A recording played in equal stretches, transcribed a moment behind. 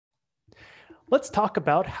Let's talk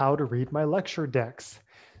about how to read my lecture decks.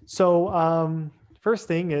 So first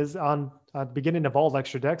thing is on at the beginning of all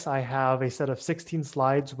lecture decks, I have a set of 16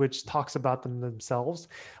 slides which talks about them themselves,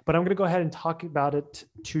 but I'm going to go ahead and talk about it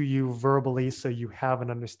to you verbally so you have an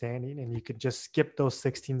understanding and you could just skip those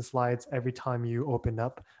 16 slides every time you open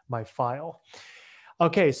up my file.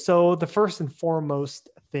 Okay, so the first and foremost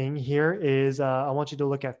thing here is I want you to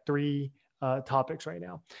look at three topics right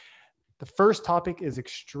now. The first topic is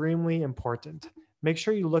extremely important. Make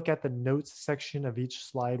sure you look at the notes section of each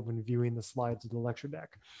slide when viewing the slides of the lecture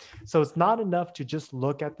deck. So it's not enough to just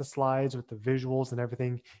look at the slides with the visuals and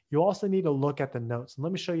everything. You also need to look at the notes. And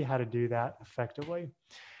let me show you how to do that effectively.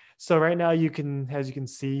 So right now you can, as you can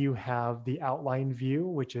see, you have the outline view,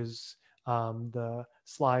 which is the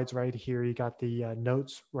slides right here. You got the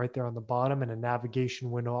notes right there on the bottom and a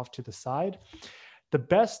navigation window off to the side. The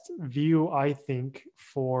best view, I think,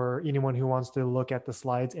 for anyone who wants to look at the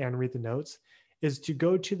slides and read the notes is to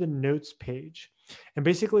go to the notes page. And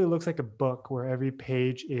basically it looks like a book where every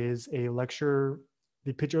page is a lecture,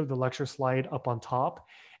 the picture of the lecture slide up on top.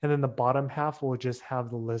 And then the bottom half will just have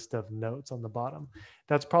the list of notes on the bottom.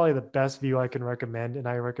 That's probably the best view I can recommend. And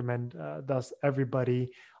I recommend thus everybody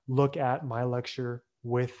look at my lecture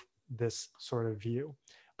with this sort of view.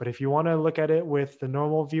 But if you want to look at it with the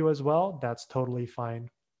normal view as well, that's totally fine.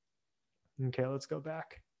 Okay, let's go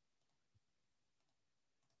back.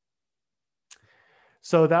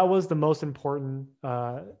 So that was the most important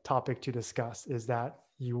topic to discuss, is that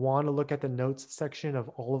you want to look at the notes section of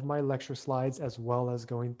all of my lecture slides as well as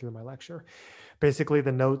going through my lecture. Basically,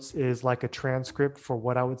 the notes is like a transcript for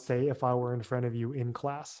what I would say if I were in front of you in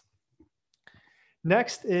class.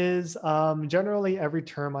 Next is generally every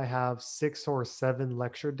term I have 6 or 7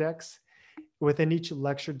 lecture decks. Within each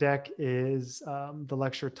lecture deck is the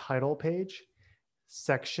lecture title page,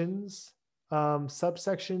 sections,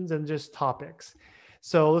 subsections, and just topics.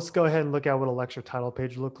 So let's go ahead and look at what a lecture title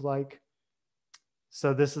page looks like.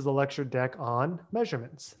 So this is a lecture deck on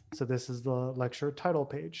measurements. So this is the lecture title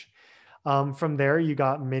page. From there, you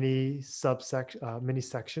got many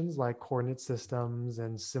sections like coordinate systems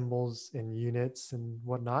and symbols and units and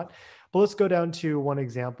whatnot. But let's go down to one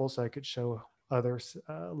example so I could show other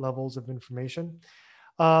levels of information.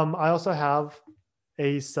 I also have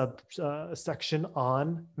a section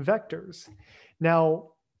on vectors. Now,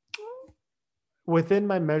 within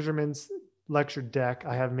my measurements lecture deck,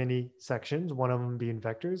 I have many sections, one of them being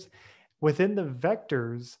vectors. Within the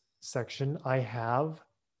vectors section, I have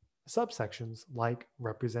subsections like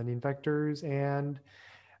representing vectors and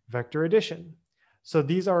vector addition. So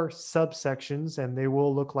these are subsections and they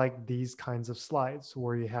will look like these kinds of slides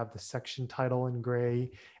where you have the section title in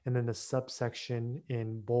gray and then the subsection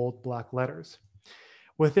in bold black letters.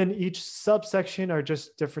 Within each subsection are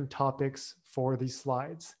just different topics for these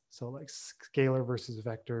slides. So like scalar versus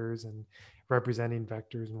vectors and representing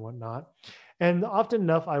vectors and whatnot. And often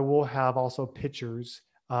enough, I will have also pictures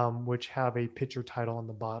which have a picture title on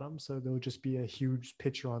the bottom. So there'll just be a huge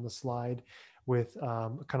picture on the slide with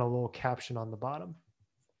kind of a little caption on the bottom.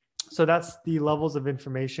 So that's the levels of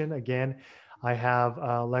information. Again, I have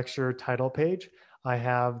a lecture title page. I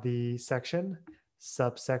have the section,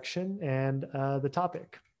 subsection, and the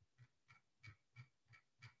topic.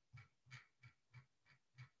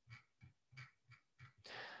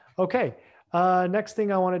 Okay, next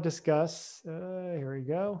thing I want to discuss, here we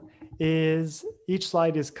go, is each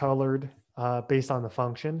slide is colored based on the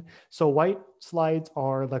function. So white slides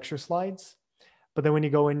are lecture slides, but then when you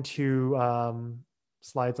go into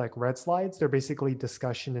slides like red slides, they're basically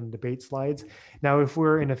discussion and debate slides. Now, if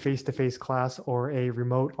we're in a face-to-face class or a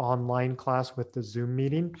remote online class with the Zoom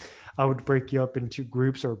meeting, I would break you up into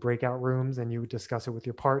groups or breakout rooms and you would discuss it with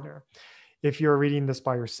your partner. If you're reading this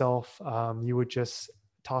by yourself, you would just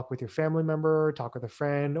talk with your family member, talk with a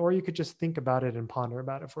friend, or you could just think about it and ponder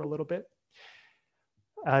about it for a little bit.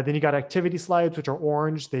 Then you got activity slides, which are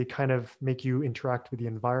orange. They kind of make you interact with the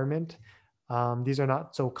environment. These are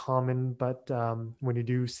not so common, but when you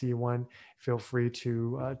do see one, feel free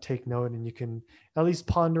to take note and you can at least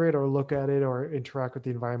ponder it or look at it or interact with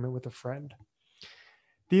the environment with a friend.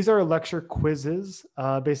 These are lecture quizzes.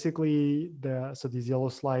 Basically, so these yellow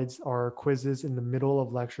slides are quizzes in the middle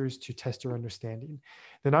of lectures to test your understanding.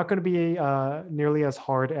 They're not going to be nearly as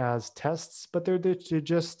hard as tests, but they're there to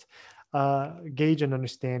just gauge an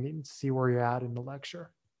understanding, see where you're at in the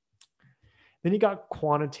lecture. Then you got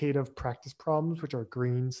quantitative practice problems, which are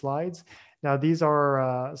green slides. Now, these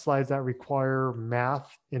are slides that require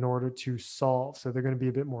math in order to solve. So they're going to be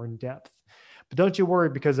a bit more in depth. But don't you worry,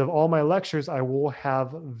 because of all my lectures, I will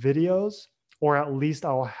have videos or at least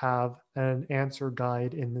I'll have an answer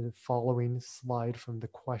guide in the following slide from the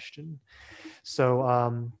question.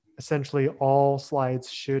 So essentially all slides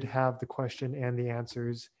should have the question and the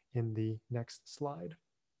answers in the next slide,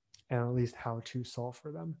 and at least how to solve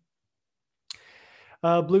for them.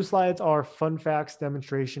 Blue slides are fun facts,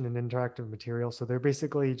 demonstration, and interactive material. So they're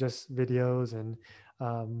basically just videos and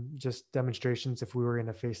just demonstrations if we were in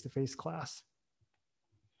a face-to-face class.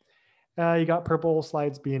 You got purple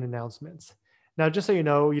slides being announcements. Now, just so you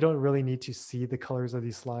know, you don't really need to see the colors of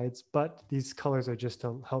these slides, but these colors are just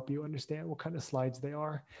to help you understand what kind of slides they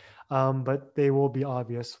are. But they will be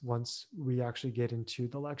obvious once we actually get into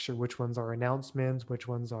the lecture, which ones are announcements, which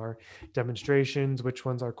ones are demonstrations, which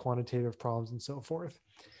ones are quantitative problems, and so forth.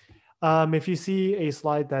 If you see a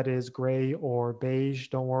slide that is gray or beige,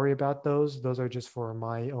 don't worry about those. Those are just for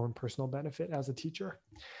my own personal benefit as a teacher.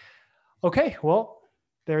 Okay, well,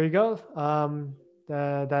 there you go.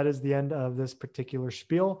 That is the end of this particular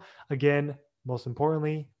spiel. Again, most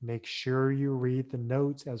importantly, make sure you read the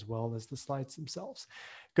notes as well as the slides themselves.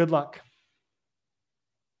 Good luck.